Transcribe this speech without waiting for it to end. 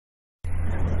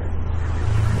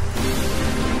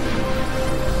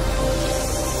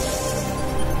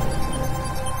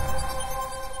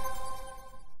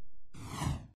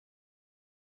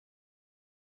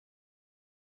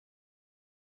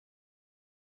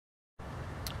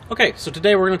Okay, so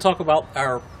today we're going to talk about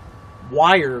our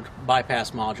wired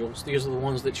bypass modules. These are the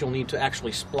ones that you'll need to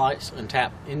actually splice and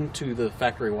tap into the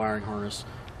factory wiring harness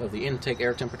of the intake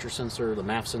air temperature sensor, the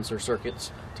MAF sensor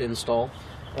circuits to install.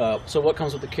 So what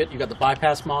comes with the kit? You've got the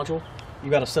bypass module.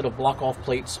 You've got a set of block-off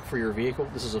plates for your vehicle.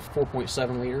 This is a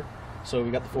 4.7 liter, so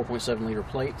we've got the 4.7 liter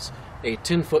plates. A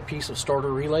 10-foot piece of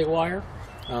starter relay wire.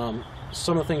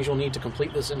 Some of the things you'll need to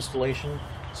complete this installation: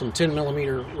 some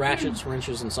 10mm ratchets,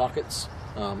 wrenches, and sockets.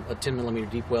 A 10mm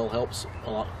deep well helps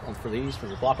a lot for these, for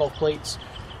your block-off plates.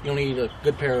 You'll need a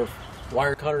good pair of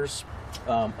wire cutters,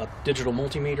 a digital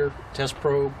multimeter, test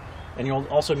probe, and you'll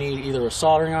also need either a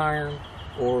soldering iron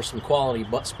or some quality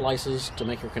butt splices to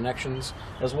make your connections,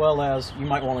 as well as you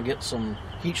might want to get some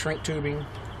heat shrink tubing,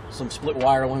 some split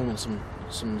wire loom, and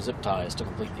some zip ties to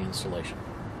complete the installation.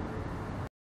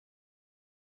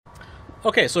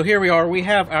 Okay, so here we are. We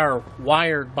have our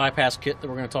wired bypass kit that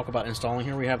we're going to talk about installing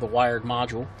here. We have the wired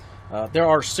module. There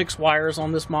are 6 wires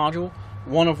on this module,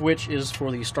 one of which is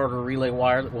for the starter relay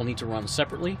wire that we'll need to run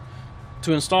separately.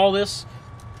 To install this,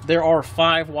 there are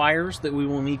 5 wires that we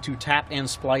will need to tap and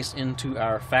splice into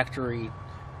our factory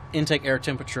intake air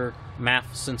temperature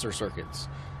MAF sensor circuits.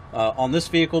 On this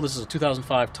vehicle, this is a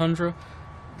 2005 Tundra.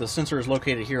 The sensor is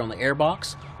located here on the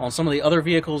airbox. On some of the other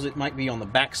vehicles, it might be on the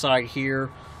back side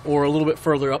here, or a little bit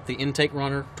further up the intake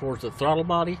runner towards the throttle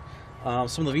body.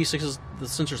 Some of the V6s, the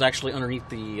sensor's actually underneath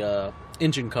the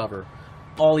engine cover.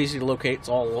 All easy to locate. It's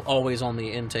always on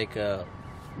the intake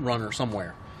runner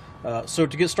somewhere. So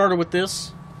to get started with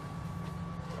this,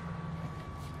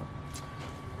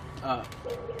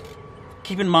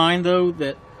 keep in mind though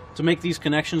that to make these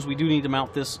connections we do need to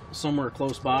mount this somewhere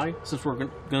close by, since we're going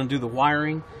to do the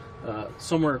wiring.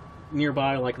 Somewhere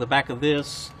nearby, like the back of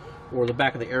this or the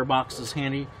back of the airbox is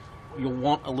handy. You'll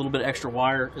want a little bit extra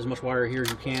wire, as much wire here as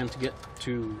you can to get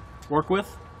to work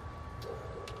with.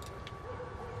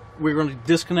 We're going to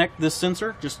disconnect this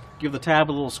sensor. Just give the tab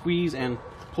a little squeeze and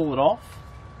pull it off.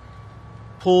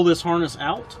 Pull this harness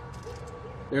out.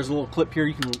 There's a little clip here.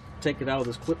 You can take it out of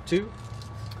this clip too.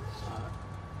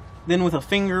 Then with a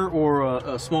finger or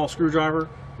a small screwdriver,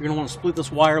 you're going to want to split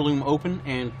this wire loom open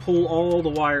and pull all the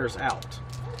wires out.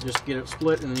 Just get it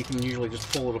split, and then you can usually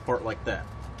just pull it apart like that.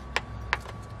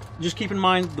 Just keep in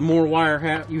mind, the more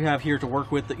wire you have here to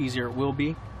work with, the easier it will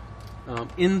be.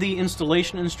 In the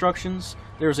installation instructions,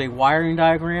 there's a wiring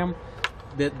diagram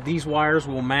that these wires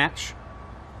will match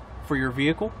for your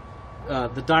vehicle.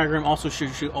 The diagram also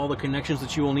shows you all the connections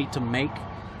that you will need to make.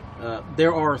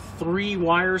 There are 3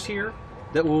 wires here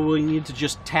that we'll need to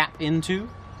just tap into,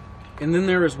 and then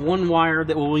there is 1 wire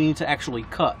that we'll need to actually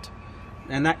cut.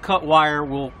 And that cut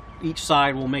wire each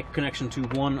side will make a connection to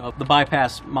one of the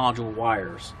bypass module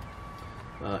wires.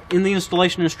 In the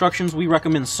installation instructions, we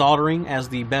recommend soldering as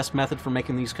the best method for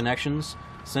making these connections,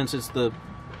 since it's the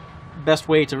best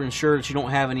way to ensure that you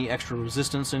don't have any extra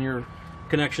resistance in your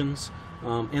connections,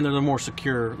 and they're more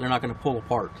secure. They're not going to pull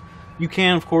apart. You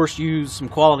can, of course, use some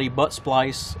quality butt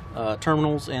splice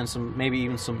terminals and maybe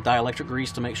even some dielectric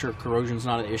grease to make sure corrosion is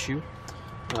not an issue.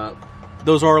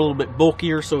 Those are a little bit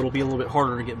bulkier, so it'll be a little bit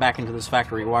harder to get back into this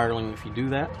factory wiring if you do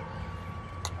that.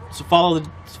 So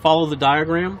follow the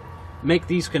diagram, make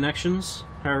these connections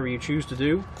however you choose to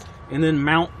do, and then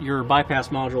mount your bypass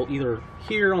module either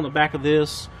here on the back of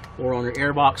this or on your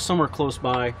airbox somewhere close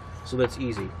by, so that's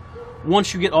easy.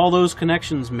 Once you get all those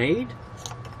connections made,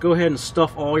 go ahead and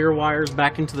stuff all your wires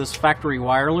back into this factory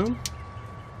wire loom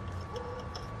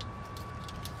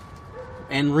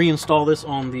and reinstall this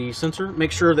on the sensor.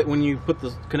 Make sure that when you put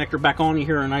the connector back on, you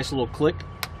hear a nice little click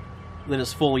that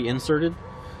is fully inserted.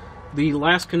 The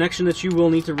last connection that you will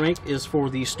need to make is for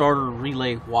the starter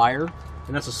relay wire,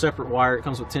 and that's a separate wire. It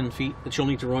comes with 10 feet that you'll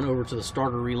need to run over to the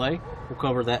starter relay. We'll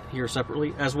cover that here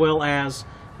separately, as well as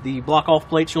the block-off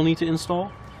plates you'll need to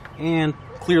install and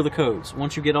clear the codes.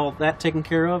 Once you get all that taken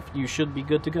care of, you should be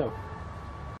good to go.